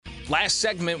Last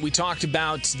segment, we talked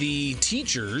about the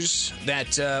teachers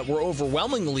that were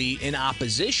overwhelmingly in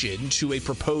opposition to a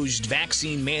proposed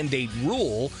vaccine mandate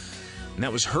rule, and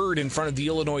that was heard in front of the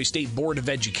Illinois State Board of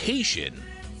Education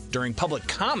during public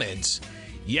comments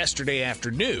yesterday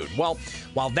afternoon. Well,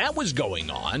 while that was going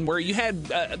on, where you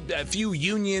had a few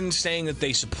unions saying that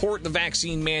they support the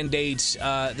vaccine mandates,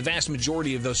 the vast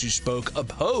majority of those who spoke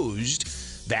opposed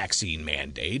vaccine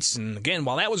mandates. And again,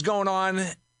 while that was going on,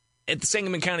 at the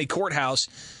Sangamon County Courthouse,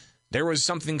 there was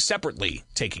something separately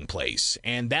taking place,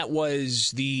 and that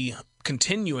was the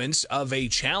continuance of a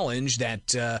challenge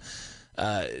that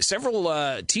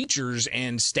several teachers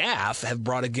and staff have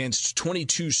brought against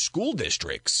 22 school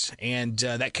districts. And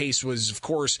that case was, of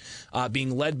course,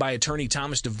 being led by attorney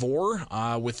Thomas DeVore,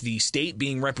 with the state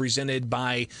being represented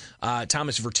by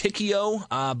Thomas Verticchio.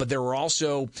 But there were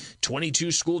also 22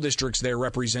 school districts there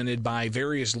represented by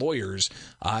various lawyers.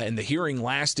 And the hearing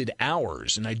lasted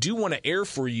hours. And I do want to air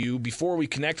for you, before we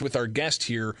connect with our guest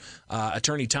here,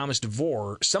 attorney Thomas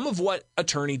DeVore, some of what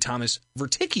attorney Thomas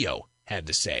Verticchio had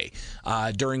to say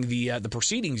during the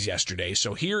proceedings yesterday.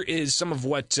 So here is some of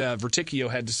what Verticchio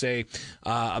had to say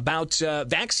about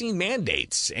vaccine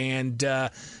mandates. And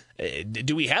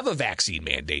do we have a vaccine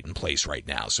mandate in place right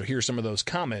now? So here's some of those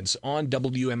comments on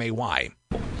WMAY.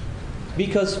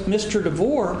 Because Mr.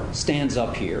 DeVore stands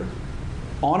up here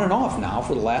on and off now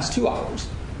for the last 2 hours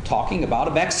talking about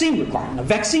a vaccine requirement.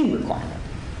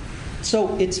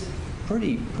 So it's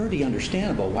pretty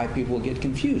understandable why people get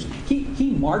confused.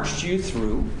 He marched you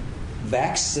through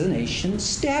vaccination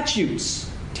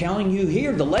statutes, telling you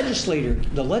here the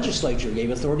legislature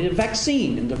gave authority to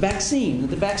vaccine and the vaccine.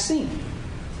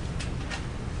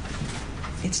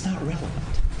 It's not relevant,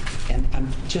 and I'm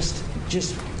just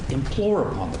implore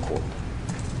upon the court.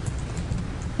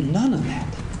 None of that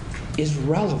is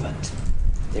relevant.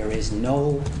 There is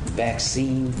no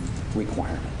vaccine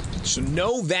requirement. So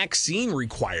no vaccine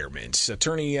requirements.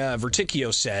 Attorney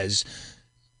Verticchio says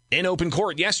in open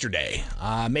court yesterday,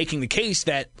 making the case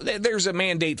that there's a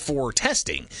mandate for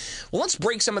testing. Well, let's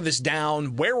break some of this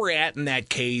down, where we're at in that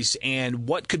case, and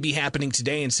what could be happening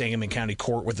today in Sangamon County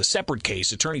Court with a separate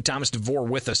case. Attorney Thomas DeVore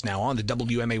with us now on the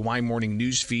WMAY Morning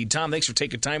News Feed. Tom, thanks for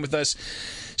taking time with us.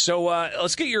 So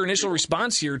let's get your initial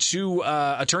response here to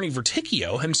Attorney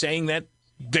Verticchio, him saying that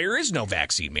there is no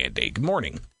vaccine mandate. Good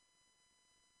morning.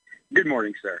 Good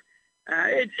morning, sir.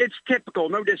 It's typical,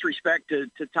 no disrespect to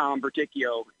Tom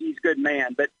Verticchio. He's a good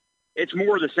man, but it's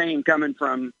more the same coming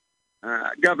from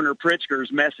Governor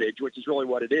Pritzker's message, which is really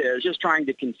what it is, just trying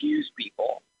to confuse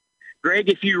people. Greg,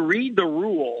 if you read the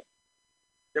rule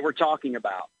that we're talking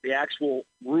about, the actual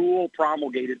rule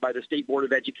promulgated by the State Board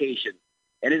of Education,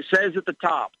 and it says at the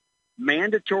top,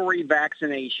 mandatory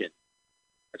vaccination.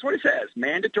 That's what it says,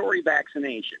 mandatory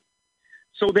vaccination.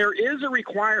 So there is a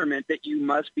requirement that you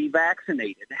must be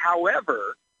vaccinated.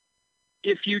 However,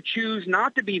 if you choose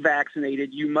not to be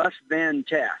vaccinated, you must then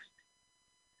test.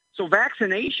 So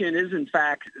vaccination is, in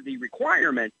fact, the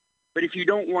requirement. But if you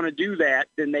don't want to do that,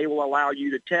 then they will allow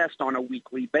you to test on a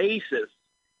weekly basis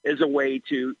as a way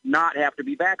to not have to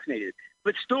be vaccinated.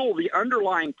 But still, the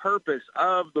underlying purpose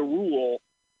of the rule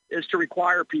is to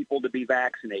require people to be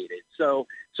vaccinated. So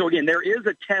again, there is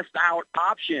a test out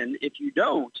option if you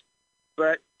don't.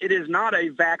 But it is not a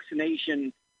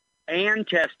vaccination and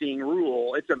testing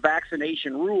rule. It's a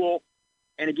vaccination rule.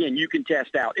 And again, you can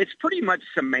test out. It's pretty much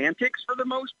semantics for the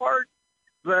most part.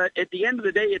 But at the end of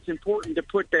the day, it's important to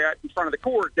put that in front of the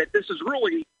court that this is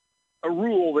really a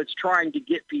rule that's trying to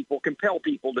compel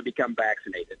people to become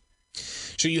vaccinated.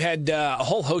 So you had a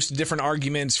whole host of different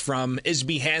arguments, from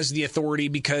ISB has the authority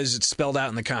because it's spelled out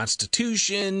in the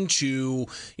Constitution, to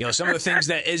some of the things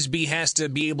that ISB has to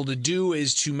be able to do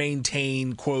is to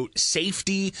maintain, quote,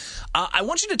 safety. I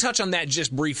want you to touch on that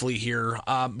just briefly here,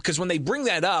 because when they bring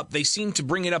that up, they seem to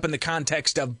bring it up in the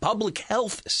context of public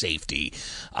health safety.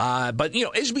 But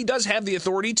ISB does have the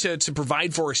authority to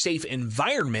provide for a safe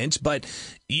environment, but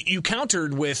you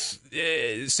countered with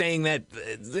saying that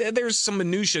there's some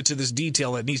minutia to this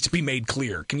detail that needs to be made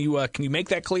clear. Can you make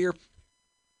that clear?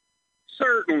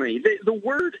 Certainly. The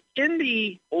word in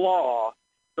the law,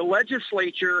 the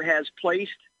legislature has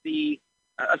placed the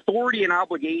authority and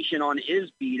obligation on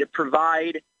ISB to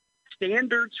provide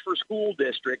standards for school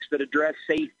districts that address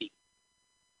safety.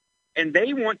 And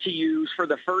they want to use, for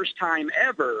the first time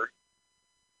ever,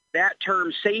 that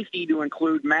term safety to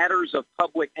include matters of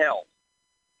public health.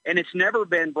 And it's never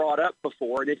been brought up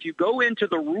before. And if you go into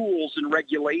the rules and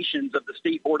regulations of the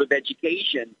State Board of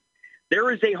Education,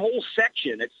 there is a whole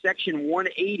section, it's section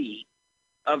 180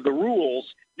 of the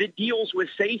rules, that deals with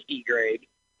safety, Greg.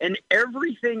 And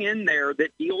everything in there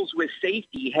that deals with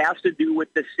safety has to do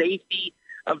with the safety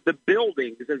of the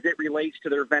buildings as it relates to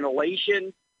their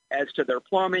ventilation, as to their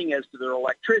plumbing, as to their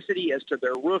electricity, as to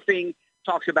their roofing,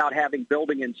 talks about having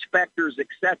building inspectors,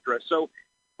 etc. So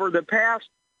for the past,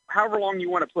 however long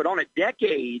you want to put on it,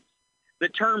 decades, the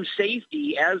term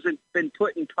safety, as it's been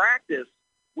put in practice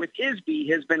with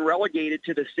ISB, has been relegated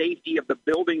to the safety of the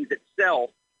buildings itself.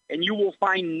 And you will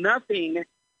find nothing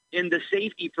in the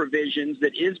safety provisions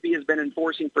that ISB has been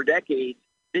enforcing for decades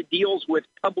that deals with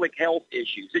public health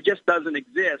issues. It just doesn't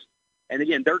exist. And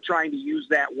again, they're trying to use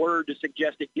that word to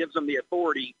suggest it gives them the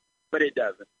authority, but it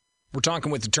doesn't. We're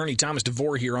talking with Attorney Thomas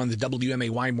DeVore here on the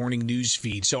WMAY Morning News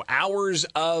Feed. So hours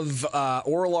of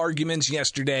oral arguments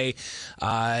yesterday.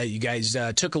 You guys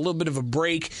took a little bit of a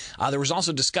break. There was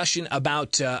also discussion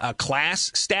about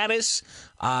class status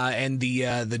and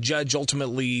the judge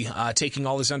ultimately taking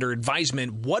all this under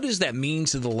advisement. What does that mean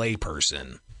to the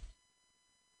layperson?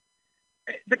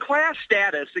 The class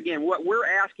status, again, what we're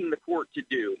asking the court to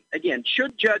do, again,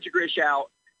 should Judge Grishow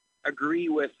agree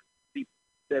with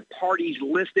the parties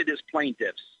listed as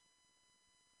plaintiffs,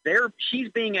 she's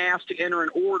being asked to enter an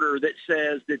order that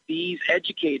says that these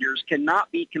educators cannot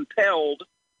be compelled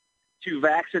to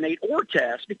vaccinate or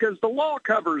test, because the law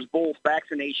covers both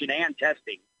vaccination and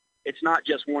testing. It's not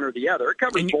just one or the other. It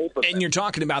covers both of them. And you're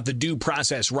talking about the due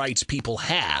process rights people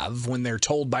have when they're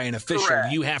told by an official,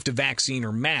 correct, you have to vaccine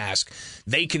or mask.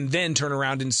 They can then turn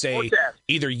around and say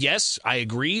either yes, I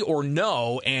agree, or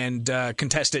no, and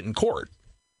contest it in court.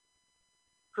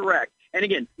 Correct. And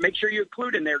again, make sure you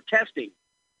include in there testing,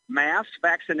 mask,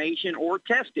 vaccination, or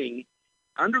testing.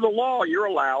 Under the law, you're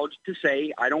allowed to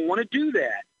say, I don't want to do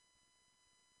that.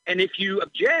 And if you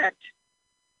object,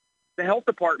 the health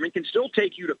department can still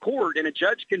take you to court, and a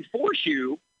judge can force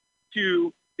you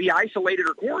to be isolated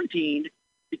or quarantined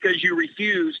because you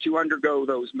refuse to undergo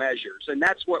those measures. And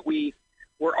that's what we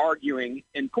were arguing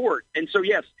in court. And so,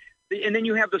 yes, and then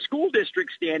you have the school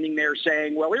district standing there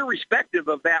saying, well, irrespective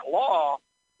of that law,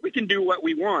 we can do what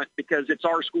we want because it's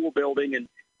our school building and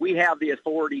we have the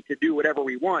authority to do whatever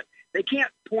we want. They can't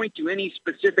point to any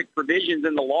specific provisions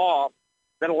in the law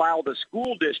that allow the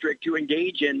school district to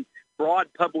engage in broad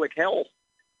public health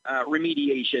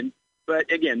remediation.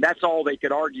 But again, that's all they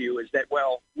could argue is that,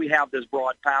 well, we have this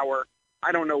broad power.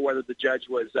 I don't know whether the judge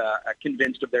was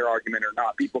convinced of their argument or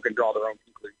not. People can draw their own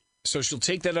conclusions. So she'll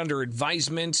take that under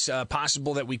advisement.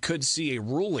 Possible that we could see a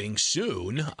ruling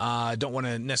soon. Don't want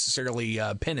to necessarily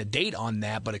pin a date on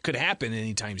that, but it could happen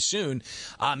anytime soon.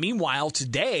 Meanwhile,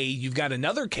 today you've got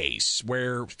another case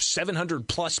where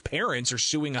 700-plus parents are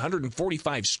suing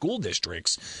 145 school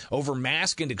districts over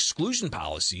mask and exclusion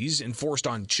policies enforced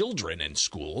on children in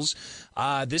schools.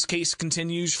 This case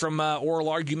continues from oral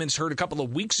arguments heard a couple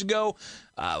of weeks ago.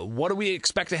 What do we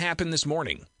expect to happen this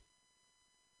morning?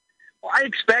 Well, I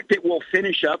expect it will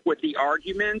finish up with the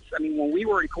arguments. I mean, when we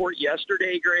were in court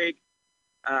yesterday, Greg,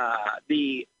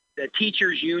 the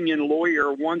teachers union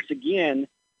lawyer once again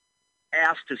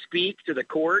asked to speak to the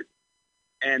court,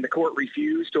 and the court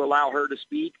refused to allow her to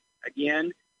speak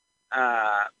again.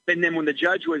 And then when the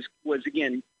judge was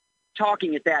again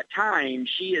talking at that time,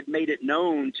 she had made it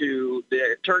known to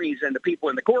the attorneys and the people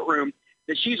in the courtroom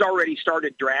that she's already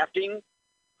started drafting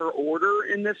her order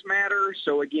in this matter.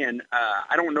 So again,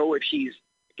 I don't know if she's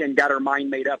got her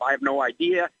mind made up. I have no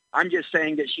idea. I'm just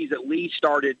saying that she's at least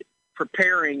started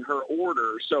preparing her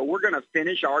order. So we're going to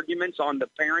finish arguments on the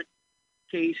parent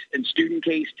case and student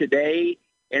case today,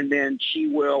 and then she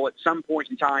will at some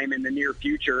point in time in the near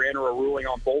future enter a ruling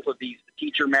on both of these, the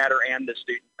teacher matter and the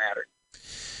student matter.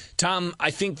 Tom,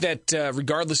 I think that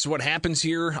regardless of what happens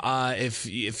here,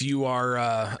 if you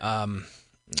are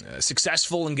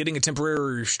successful in getting a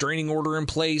temporary restraining order in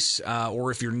place,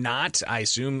 or if you're not, I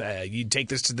assume you'd take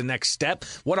this to the next step.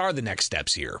 What are the next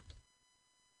steps here?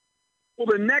 Well,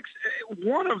 the next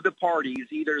one of the parties,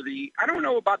 I don't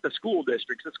know about the school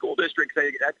districts. The school districts,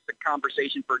 that's a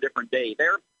conversation for a different day.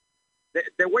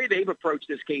 The way they've approached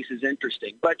this case is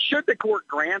interesting. But should the court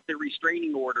grant the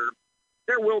restraining order,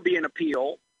 there will be an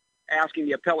appeal asking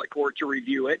the appellate court to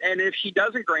review it. And if she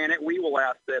doesn't grant it, we will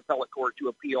ask the appellate court to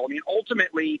appeal. I mean,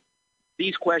 ultimately,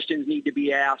 these questions need to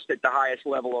be asked at the highest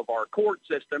level of our court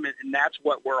system, and that's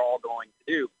what we're all going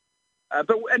to do.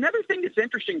 But another thing that's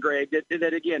interesting, Greg,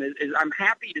 that again, is I'm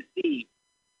happy to see,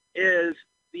 is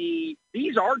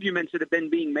these arguments that have been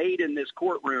being made in this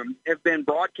courtroom have been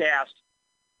broadcast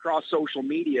across social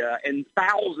media, and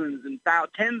thousands and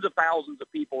tens of thousands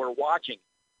of people are watching.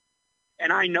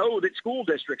 And I know that school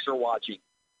districts are watching.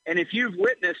 And if you've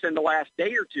witnessed in the last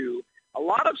day or two, a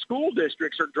lot of school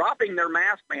districts are dropping their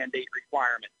mask mandate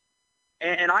requirements.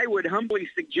 And I would humbly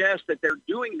suggest that they're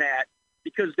doing that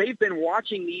because they've been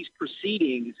watching these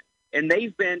proceedings, and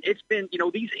these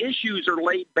issues are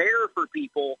laid bare for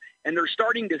people, and they're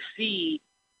starting to see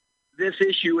this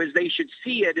issue as they should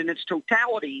see it in its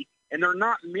totality, and they're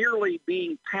not merely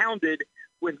being pounded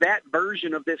with that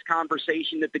version of this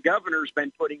conversation that the governor's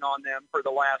been putting on them for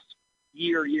the last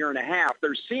year and a half.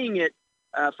 They're seeing it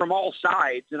from all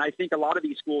sides, and I think a lot of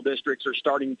these school districts are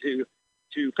starting to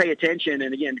pay attention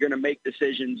and, again, going to make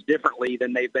decisions differently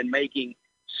than they've been making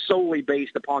solely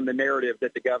based upon the narrative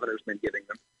that the governor's been giving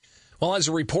them. Well, as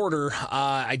a reporter,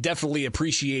 I definitely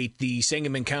appreciate the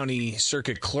Sangamon County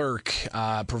Circuit Clerk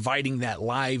providing that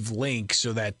live link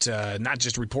so that not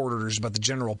just reporters but the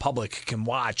general public can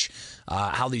watch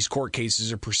how these court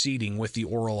cases are proceeding with the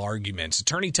oral arguments.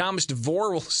 Attorney Thomas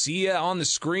DeVore, we'll see you on the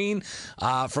screen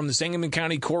from the Sangamon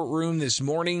County courtroom this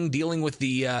morning, dealing with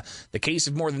the case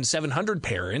of more than 700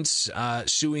 parents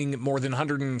suing more than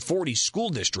 140 school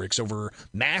districts over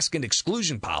mask and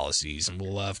exclusion policies. And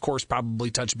we'll, of course, probably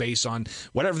touch base on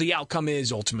whatever the outcome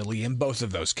is ultimately in both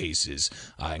of those cases,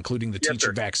 including the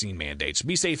teacher vaccine mandates.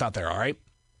 Be safe out there, all right?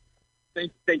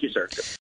 Thank you, sir.